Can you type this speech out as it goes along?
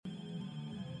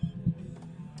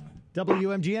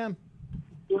WMGM.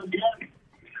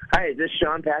 Hi, is this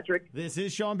Sean Patrick? This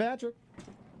is Sean Patrick.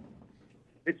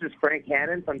 This is Frank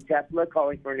Hannon from Tesla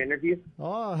calling for an interview.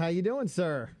 Oh, how you doing,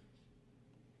 sir?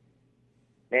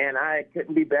 Man, I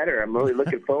couldn't be better. I'm really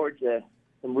looking forward to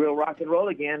some real rock and roll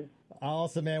again.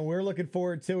 Awesome, man. We're looking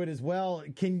forward to it as well.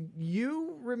 Can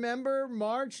you remember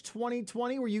March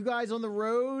 2020? Were you guys on the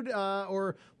road,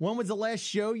 or when was the last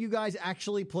show you guys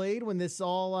actually played when this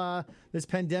this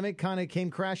pandemic kind of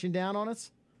came crashing down on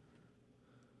us?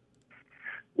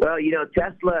 Well,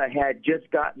 Tesla had just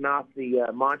gotten off the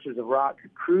Monsters of Rock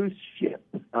cruise ship.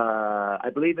 I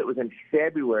believe it was in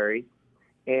February.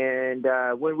 And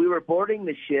when we were boarding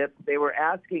the ship, they were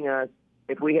asking us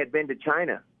if we had been to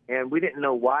China. And we didn't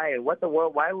know why. And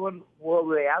why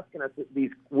were they asking us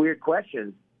these weird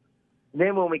questions? And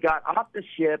then when we got off the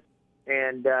ship,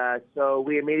 and so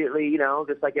we immediately,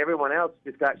 just like everyone else,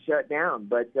 just got shut down.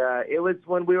 But it was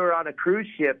when we were on a cruise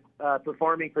ship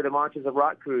performing for the Monsters of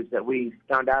Rock cruise that we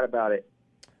found out about it.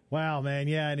 Wow, man.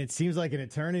 Yeah, and it seems like an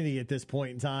eternity at this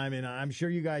point in time. And I'm sure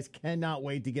you guys cannot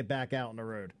wait to get back out on the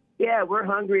road. Yeah, we're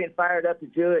hungry and fired up to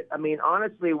do it. I mean,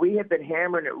 honestly, we have been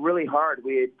hammering it really hard.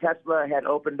 Tesla had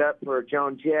opened up for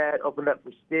Joan Jett, opened up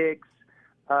for Styx.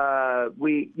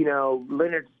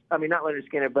 Not Leonard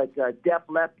Skinner, but Def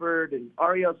Leppard and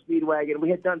REO Speedwagon. We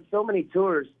had done so many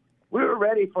tours. We were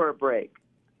ready for a break.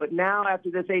 But now, after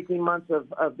this 18 months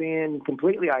of being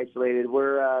completely isolated,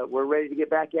 we're ready to get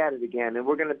back at it again. And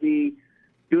we're going to be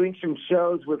doing some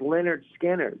shows with Leonard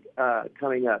Skinner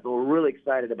coming up. And we're really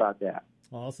excited about that.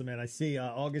 Awesome, man. I see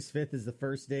August 5th is the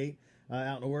first date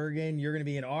out in Oregon. You're going to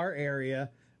be in our area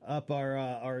up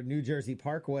our New Jersey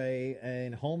Parkway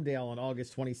in Homedale on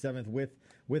August 27th with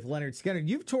Leonard Skinner.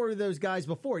 You've toured with those guys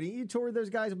before. Didn't you tour with those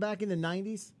guys back in the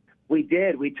 90s? We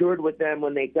did. We toured with them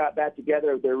when they got back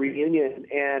together at their reunion,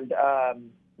 and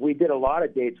we did a lot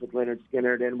of dates with Leonard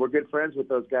Skinner, and we're good friends with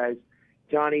those guys,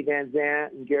 Johnny Van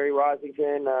Zant and Gary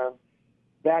Rosington.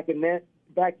 Back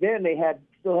then, they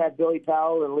still had Billy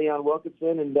Powell and Leon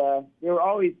Wilkinson, and they were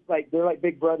always they're like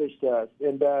big brothers to us.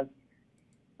 And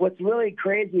what's really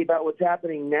crazy about what's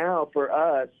happening now for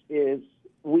us is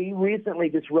we recently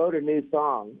just wrote a new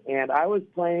song, and I was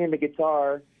playing the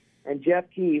guitar, and Jeff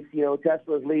Keith,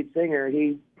 Tesla's lead singer,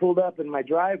 he pulled up in my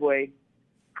driveway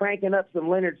cranking up some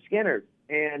Leonard Skinner,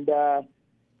 and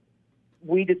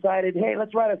we decided, hey,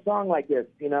 let's write a song like this,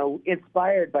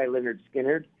 inspired by Leonard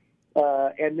Skinner.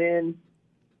 And then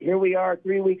here we are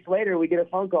 3 weeks later, we get a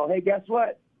phone call. Hey, guess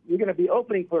what? You're going to be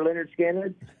opening for Leonard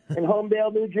Skinner in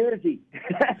Homedale, New Jersey.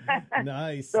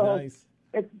 Nice.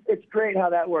 It's great how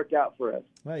that worked out for us.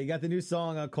 Well, you got the new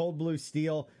song, Cold Blue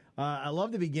Steel. I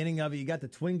love the beginning of it. You got the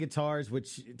twin guitars,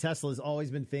 which Tesla's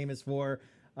always been famous for.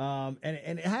 And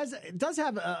it does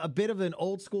have a bit of an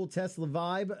old school Tesla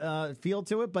vibe feel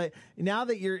to it. But now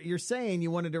that you're saying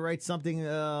you wanted to write something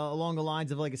along the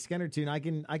lines of like a Skinner tune, I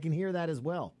can hear that as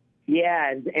well.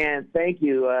 Yeah, and thank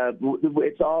you.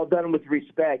 It's all done with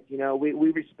respect.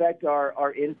 We respect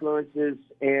our influences,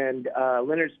 and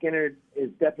Leonard Skinner is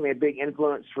definitely a big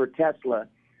influence for Tesla.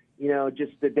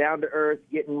 Just the down-to-earth,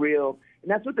 getting real. And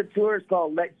that's what the tour is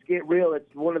called, Let's Get Real.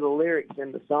 It's one of the lyrics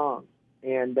in the song.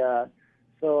 And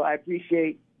so I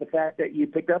appreciate the fact that you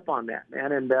picked up on that,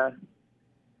 man. And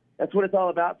that's what it's all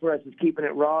about for us, is keeping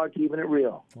it raw, keeping it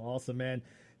real. Awesome, man.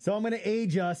 So I'm going to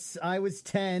age us. I was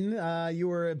 10. You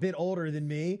were a bit older than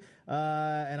me.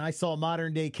 And I saw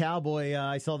Modern Day Cowboy.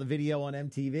 I saw the video on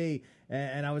MTV.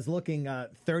 And I was looking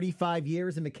 35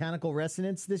 years in Mechanical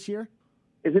Resonance this year.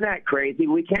 Isn't that crazy?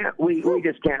 We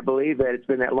just can't believe that it's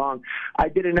been that long. I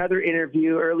did another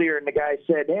interview earlier, and the guy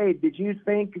said, hey, did you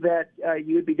think that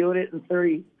you would be doing it in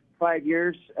 35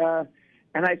 years?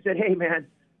 And I said, hey, man,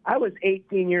 I was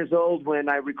 18 years old when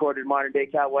I recorded Modern Day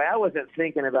Cowboy. I wasn't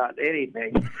thinking about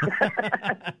anything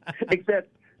except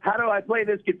how do I play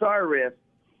this guitar riff?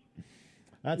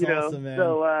 That's awesome, man.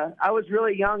 So I was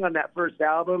really young on that first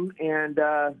album, and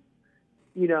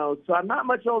so I'm not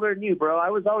much older than you, bro.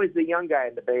 I was always the young guy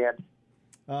in the band.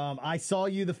 I saw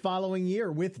you the following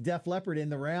year with Def Leppard in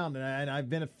the round, and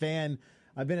I've been a fan.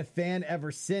 I've been a fan ever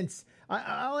since.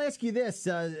 I'll ask you this: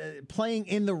 playing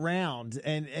in the round,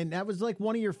 and that was like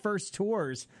one of your first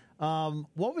tours.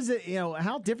 What was it?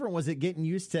 How different was it getting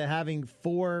used to having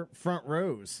 4 front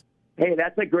rows? Hey,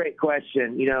 that's a great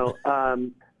question.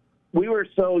 We were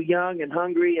so young and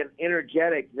hungry and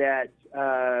energetic that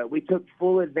we took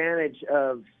full advantage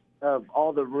of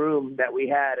all the room that we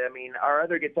had. I mean, our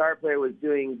other guitar player was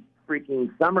doing freaking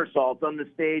somersaults on the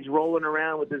stage, rolling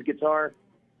around with his guitar.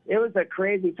 It was a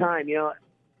crazy time.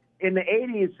 In the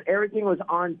 80s, everything was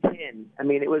on 10. I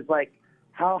mean, it was like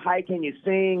how high can you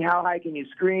sing, how high can you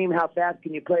scream, how fast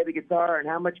can you play the guitar, and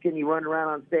how much can you run around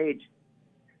on stage.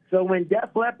 So when Def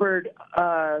Leppard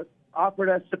offered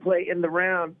us to play In the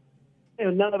Round,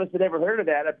 none of us had ever heard of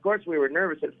that. Of course, we were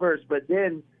nervous at first, but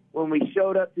then when we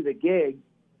showed up to the gig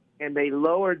and they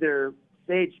lowered their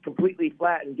stage completely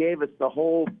flat and gave us the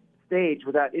whole stage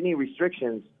without any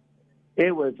restrictions,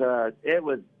 it was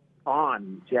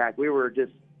on, Jack. We were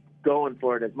just going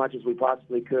for it as much as we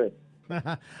possibly could.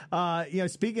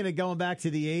 Speaking of going back to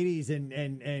the 80s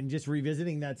and just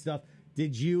revisiting that stuff,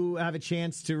 did you have a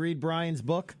chance to read Brian's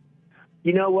book?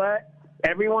 You know what?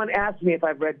 Everyone asks me if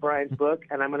I've read Brian's book,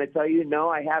 and I'm going to tell you, no,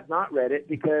 I have not read it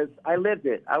because I lived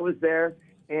it. I was there,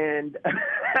 and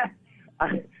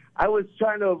I was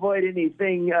trying to avoid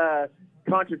anything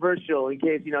controversial in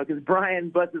case, because Brian,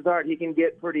 bless his heart, he can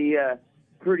get pretty,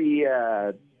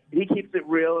 he keeps it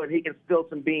real, and he can spill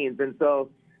some beans. And so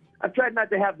I've tried not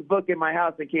to have the book in my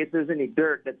house in case there's any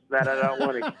dirt that I don't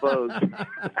want exposed.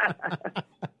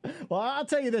 Well, I'll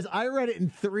tell you this. I read it in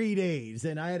 3 days,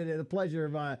 and I had the pleasure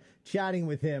of chatting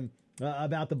with him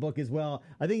about the book as well.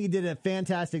 I think he did a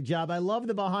fantastic job. I love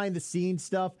the behind-the-scenes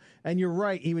stuff, and you're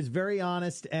right. He was very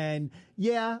honest, and,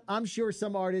 yeah, I'm sure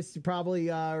some artists probably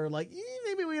are like,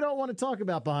 maybe we don't want to talk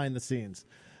about behind the scenes.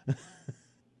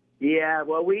 Yeah,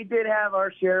 well, we did have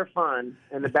our share of fun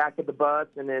in the back of the bus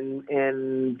and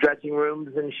in dressing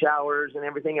rooms and showers and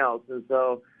everything else. And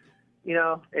so,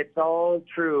 it's all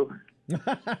true.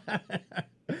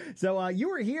 So you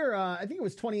were here, I think it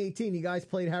was 2018. You guys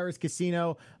played Harris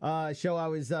Casino show I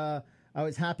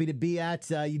was happy to be at.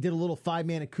 You did a little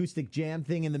 5-man acoustic jam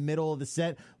thing in the middle of the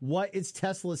set. What is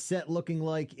Tesla's set looking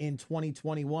like in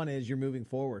 2021 as you're moving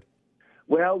forward?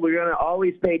 Well, we're going to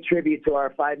always pay tribute to our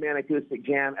 5-man acoustic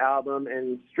jam album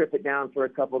and strip it down for a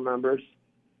couple numbers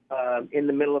in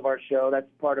the middle of our show. That's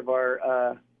part of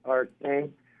our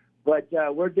thing. But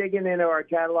we're digging into our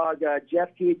catalog.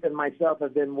 Jeff Keith and myself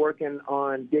have been working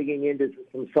on digging into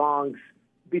some songs.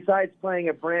 Besides playing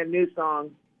a brand new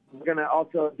song, we're going to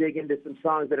also dig into some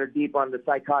songs that are deep on the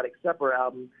Psychotic Supper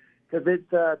album because it's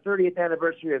the 30th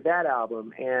anniversary of that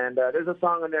album. And there's a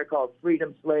song on there called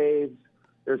Freedom Slaves.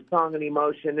 There's Song and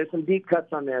Emotion. There's some deep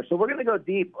cuts on there. So we're going to go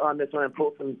deep on this one and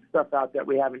pull some stuff out that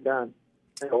we haven't done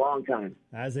in a long time.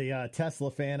 As a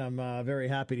Tesla fan, I'm very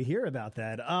happy to hear about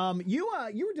that. You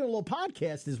were doing a little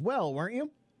podcast as well, weren't you?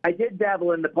 I did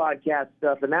dabble in the podcast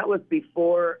stuff, and that was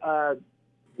before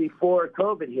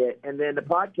COVID hit. And then the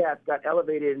podcast got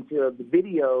elevated into the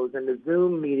videos and the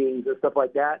Zoom meetings and stuff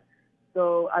like that.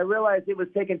 So I realized it was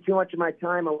taking too much of my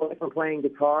time away from playing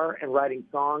guitar and writing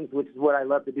songs, which is what I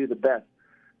love to do the best.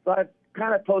 So I've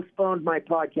kind of postponed my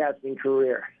podcasting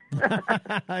career. But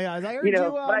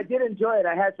I did enjoy it.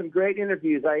 I had some great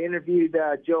interviews. I interviewed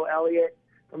Joe Elliott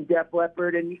from Def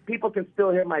Leppard, and people can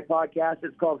still hear my podcast.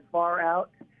 It's called Far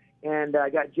Out, and I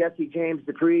got Jesse James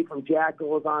Dupree from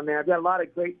Jackals on there. I've got a lot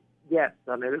of great guests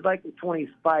on there. There's like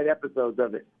 25 episodes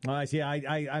of it. Nice. Yeah,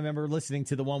 I remember listening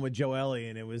to the one with Joe Elliott,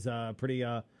 and it was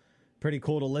pretty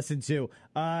cool to listen to.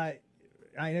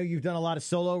 I know you've done a lot of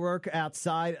solo work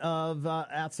outside of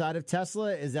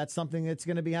Tesla. Is that something that's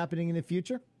going to be happening in the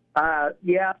future?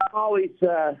 Yeah,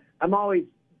 I'm always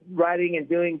writing and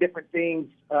doing different things.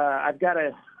 I've got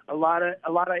a lot of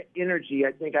energy.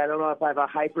 I think I don't know if I have a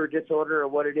hyper disorder or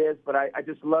what it is, but I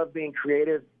just love being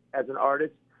creative as an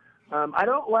artist. I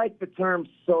don't like the term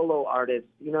solo artist,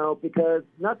 because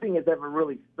nothing is ever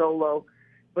really solo,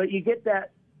 but you get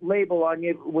that label on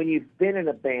you when you've been in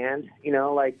a band,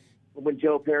 like when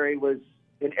Joe Perry was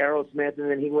in Aerosmith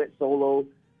and then he went solo,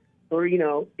 or,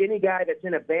 any guy that's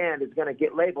in a band is going to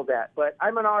get labeled that. But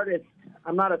I'm an artist.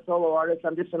 I'm not a solo artist.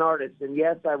 I'm just an artist. And,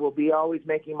 yes, I will be always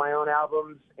making my own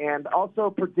albums and also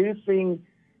producing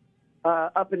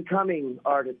up-and-coming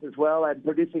artists as well. I'm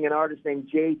producing an artist named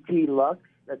J.T. Lux.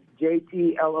 That's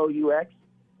J-T-L-O-U-X.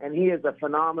 And he is a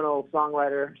phenomenal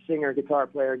songwriter, singer, guitar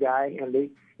player guy. And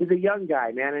he's a young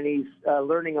guy, man, and he's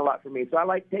learning a lot from me. So I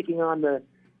like taking on the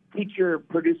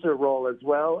teacher-producer role as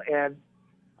well. And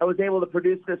I was able to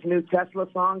produce this new Tesla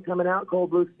song coming out,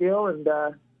 Cold Blue Steel, and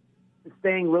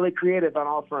staying really creative on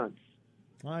all fronts.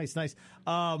 Nice.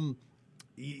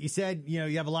 You said,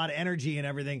 you have a lot of energy and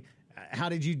everything. How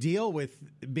did you deal with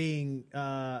being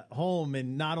home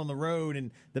and not on the road and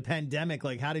the pandemic?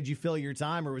 Like, how did you fill your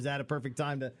time, or was that a perfect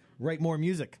time to write more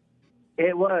music?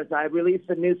 It was. I released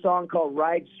a new song called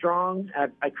Ride Strong.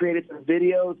 I created some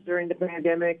videos during the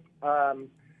pandemic.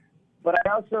 But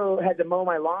I also had to mow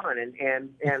my lawn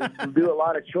and do a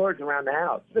lot of chores around the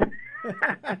house.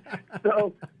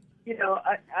 So,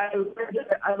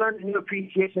 I learned a new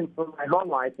appreciation for my home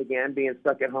life again, being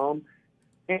stuck at home.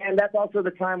 And that's also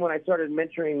the time when I started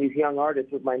mentoring these young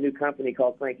artists with my new company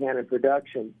called Frank Hannon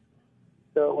Productions.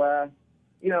 So,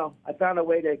 I found a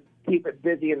way to keep it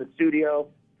busy in the studio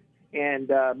and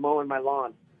mowing my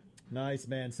lawn. Nice,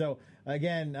 man. So,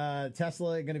 again,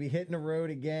 Tesla going to be hitting the road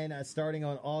again starting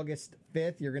on August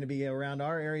 5th. You're going to be around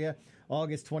our area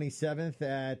August 27th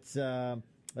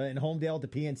in Homedale at the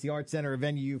PNC Arts Center, a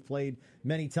venue you've played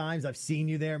many times. I've seen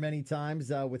you there many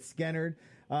times with Skennard.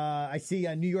 I see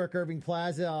New York Irving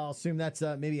Plaza. I'll assume that's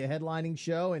maybe a headlining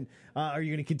show. And are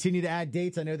you going to continue to add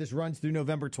dates? I know this runs through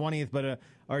November 20th, but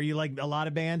are you like a lot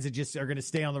of bands that just are going to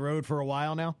stay on the road for a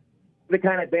while now? The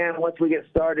kind of band, once we get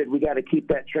started, we got to keep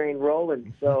that train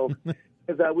rolling. So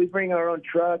because we bring our own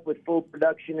truck with full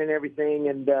production and everything.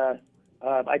 And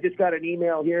I just got an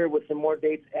email here with some more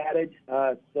dates added.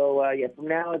 From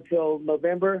now until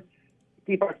November,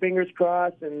 keep our fingers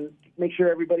crossed and make sure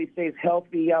everybody stays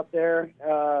healthy out there.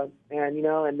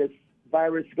 And this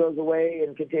virus goes away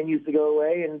and continues to go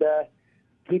away, and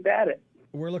keep at it.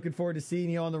 We're looking forward to seeing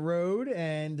you on the road,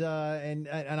 and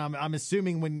I'm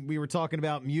assuming when we were talking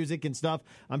about music and stuff,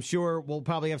 I'm sure we'll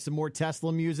probably have some more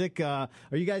Tesla music. Are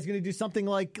you guys going to do something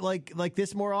like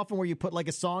this more often, where you put like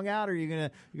a song out, or are you going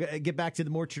to get back to the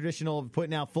more traditional of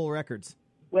putting out full records?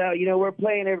 Well, we're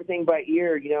playing everything by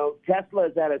ear. Tesla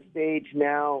is at a stage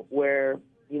now where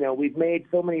we've made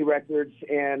so many records,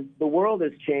 and the world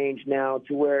has changed now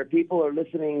to where people are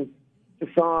listening to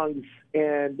songs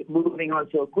and moving on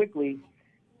so quickly.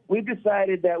 We've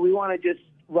decided that we want to just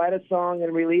write a song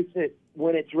and release it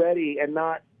when it's ready, and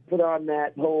not put on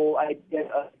that whole idea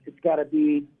of it's got to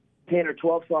be 10 or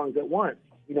 12 songs at once.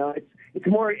 It's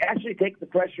more actually takes the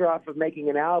pressure off of making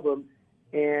an album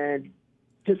and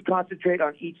just concentrate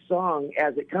on each song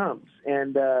as it comes.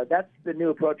 And that's the new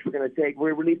approach we're going to take.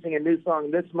 We're releasing a new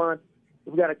song this month.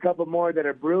 We've got a couple more that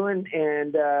are brewing,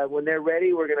 and when they're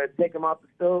ready, we're going to take them off the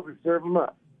stove and serve them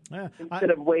up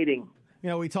instead of waiting.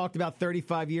 We talked about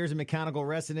 35 years of Mechanical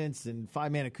Resonance and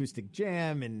 5-Man Acoustic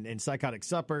Jam and Psychotic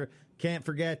Supper. Can't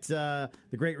forget the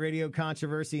Great Radio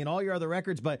Controversy and all your other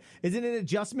records. But is it an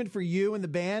adjustment for you and the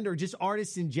band, or just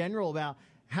artists in general, about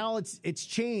how it's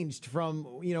changed from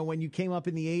when you came up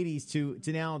in the 80s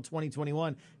to now in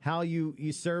 2021, how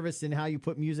you service and how you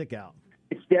put music out?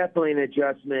 It's definitely an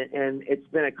adjustment, and it's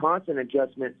been a constant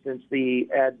adjustment since the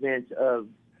advent of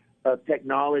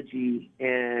technology,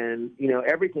 and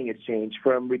everything has changed,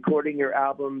 from recording your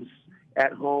albums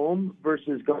at home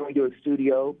versus going to a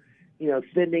studio,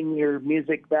 sending your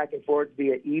music back and forth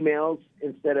via emails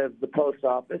instead of the post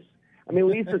office. I mean,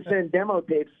 we used to send demo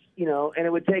tapes, and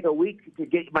it would take a week to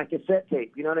get my cassette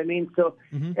tape, you know what I mean? So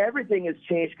everything has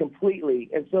changed completely,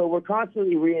 and so we're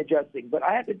constantly readjusting. But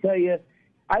I have to tell you,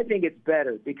 I think it's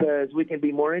better because we can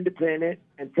be more independent,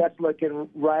 and Tesla can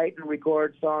write and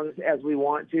record songs as we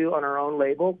want to on our own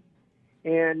label,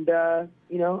 and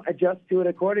adjust to it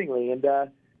accordingly. And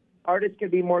artists can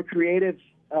be more creative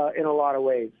in a lot of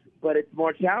ways, but it's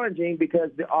more challenging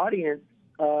because the audience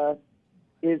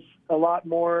is a lot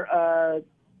more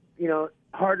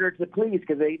harder to please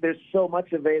because there's so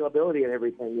much availability and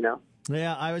everything.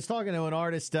 Yeah, I was talking to an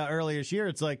artist earlier this year.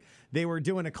 It's like they were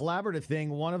doing a collaborative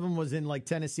thing. One of them was in like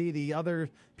Tennessee. The other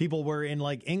people were in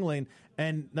like England,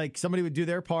 and like somebody would do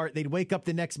their part. They'd wake up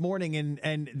the next morning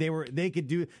and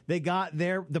they got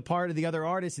the part of the other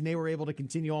artist, and they were able to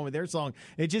continue on with their song.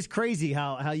 It's just crazy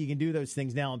how you can do those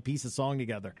things now and piece a song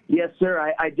together. Yes,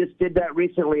 sir. I just did that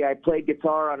recently. I played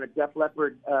guitar on a Def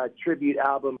Leppard tribute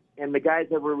album, and the guys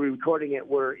that were recording it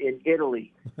were in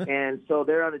Italy, and so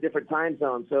they're on a different time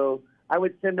zone. So I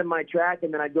would send them my track,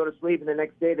 and then I'd go to sleep, and the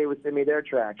next day they would send me their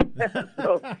track.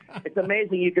 So it's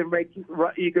amazing you can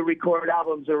record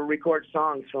albums or record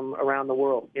songs from around the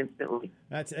world instantly.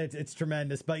 It's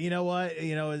tremendous. But you know what?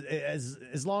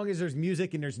 As long as there's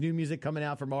music and there's new music coming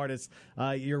out from artists,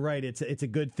 you're right. It's a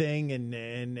good thing, and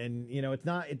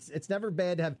it's never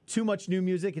bad to have too much new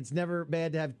music. It's never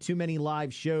bad to have too many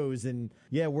live shows. And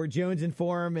yeah, we're jonesing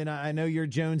for them, and I know you're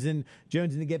jonesing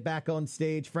to get back on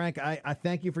stage. Frank, I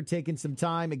thank you for taking some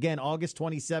time. Again, August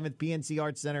 27th, PNC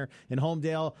Arts Center in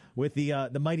Homedale with the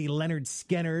mighty Leonard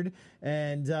Skennard.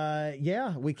 And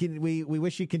we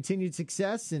wish you continued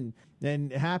success and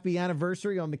happy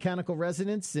anniversary on Mechanical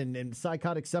Resonance and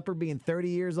Psychotic Supper being 30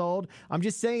 years old. I'm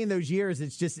just saying those years,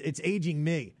 it's aging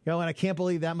me. And I can't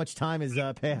believe that much time has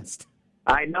passed.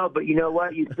 I know, but you know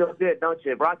what? You still did, don't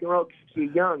you? Rock and roll keeps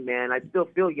you young, man. I still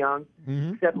feel young,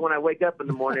 except when I wake up in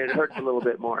the morning, it hurts a little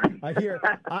bit more. I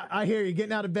hear you.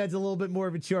 Getting out of bed's a little bit more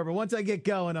of a chore, but once I get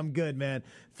going, I'm good, man.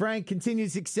 Frank,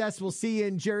 continued success. We'll see you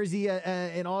in Jersey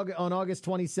on August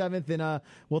 27th, and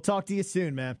we'll talk to you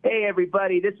soon, man. Hey,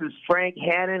 everybody. This is Frank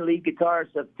Hannon, lead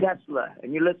guitarist of Tesla,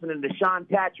 and you're listening to Sean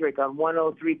Patrick on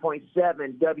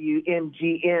 103.7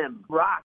 WMGM. Rock.